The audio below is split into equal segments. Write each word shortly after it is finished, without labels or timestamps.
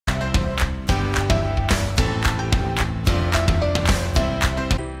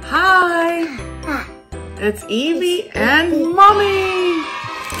It's Evie and Mommy.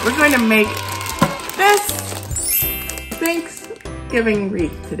 We're going to make this Thanksgiving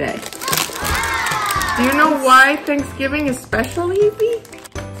wreath today. Do you know why Thanksgiving is special, Evie?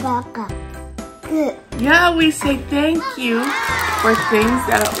 Yeah, we say thank you for things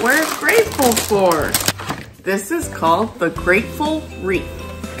that we're grateful for. This is called the grateful wreath.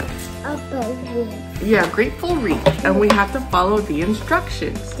 Yeah, grateful wreath. And we have to follow the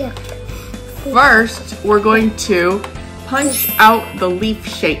instructions. First, we're going to punch out the leaf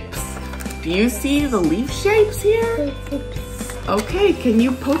shapes. Do you see the leaf shapes here? Okay, can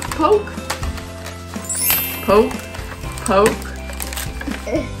you poke? Poke,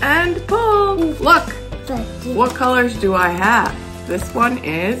 and pull. Look, what colors do I have? This one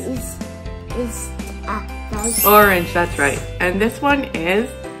is orange, that's right. And this one is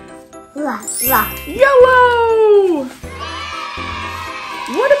yellow.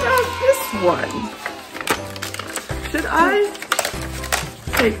 What about this one? Should I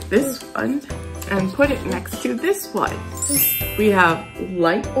take this one and put it next to this one? We have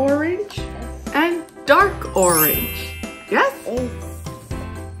light orange and dark orange. Yes?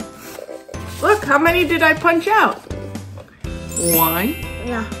 Look, how many did I punch out? 1,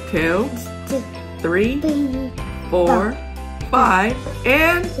 2, 3, 4, 5,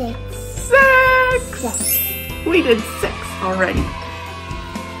 and 6. We did 6 already.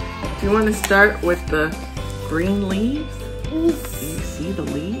 Do you want to start with the green leaves? Do you see the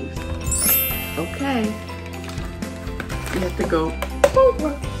leaves? Okay. You have to go poke,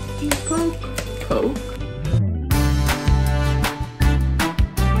 poke, poke.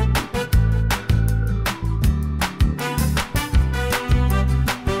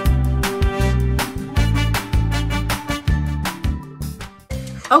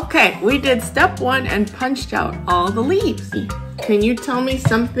 Okay, we did step 1 and punched out all the leaves. Can you tell me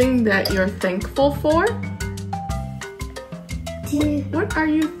something that you're thankful for? What are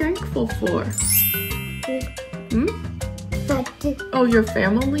you thankful for? Oh, your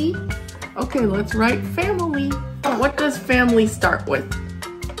family? Okay, let's write family. What does family start with?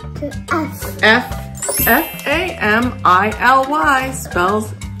 F-A-M-I-L-Y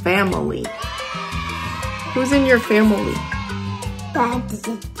spells family. Who's in your family?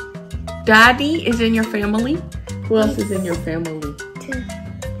 Daddy. Daddy is in your family? Who else is in your family?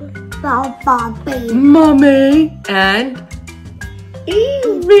 Bobby. Mommy and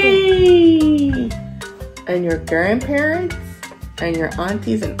Evie. And your grandparents and your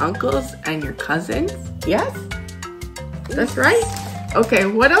aunties and uncles and your cousins. Yes? That's right? Okay,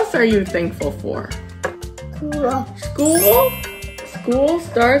 what else are you thankful for? School? School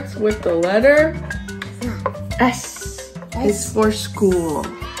starts with the letter S. Is for school.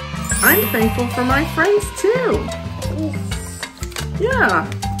 I'm thankful for my friends too. Yeah.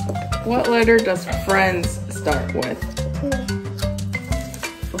 What letter does friends start with?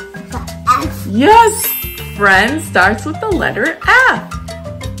 Yes! Friends starts with the letter F.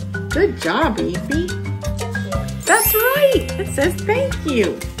 Good job, Evie. That's right. It says thank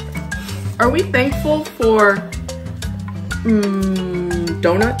you. Are we thankful for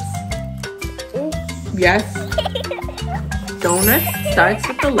donuts? Yes. Donut starts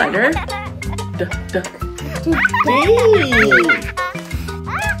with the letter D.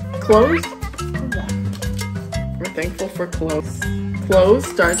 Clothes? We're thankful for clothes. Clothes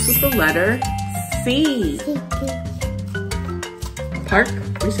starts with the letter C. Park?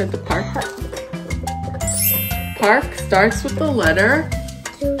 We said the park. Park starts with the letter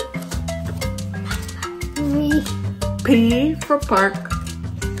P for park.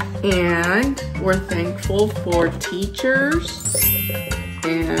 And we're thankful for teachers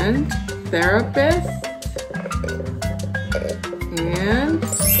and therapists and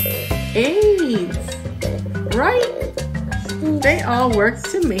aides, right? They all work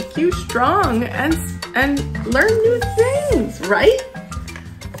to make you strong and learn new things, right?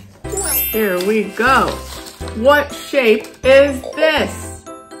 Here we go. What shape is this?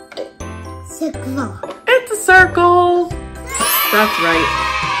 Circle. It's a circle. That's right.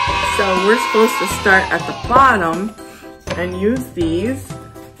 So we're supposed to start at the bottom and use these.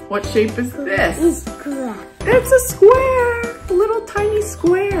 What shape is this? It's a square. Little tiny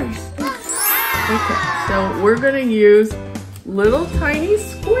squares. Okay, so we're gonna use little tiny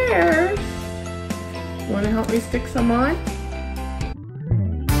squares. You wanna help me stick some on?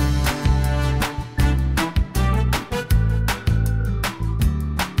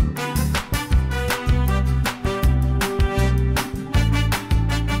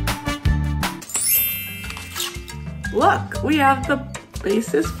 Look, we have the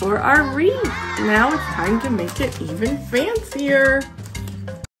basis for our wreath. Now it's time to make it even fancier.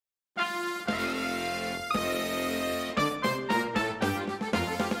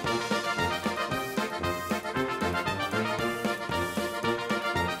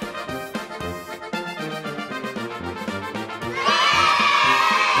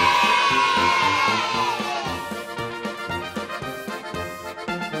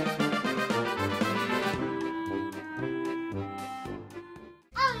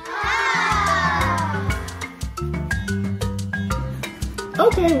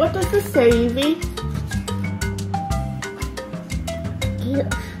 Okay, what does this say, Evie?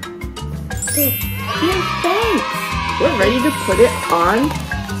 Give thanks. We're ready to put it on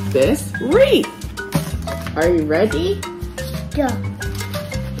this wreath. Are you ready? Yeah.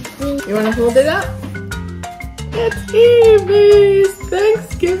 You want to hold it up? It's Evie's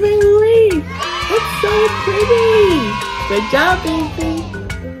Thanksgiving wreath. It's so pretty. Good job,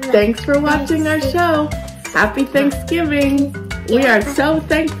 Evie. Thanks for watching our show. Happy Thanksgiving. We are so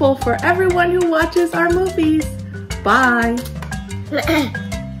thankful for everyone who watches our movies. Bye.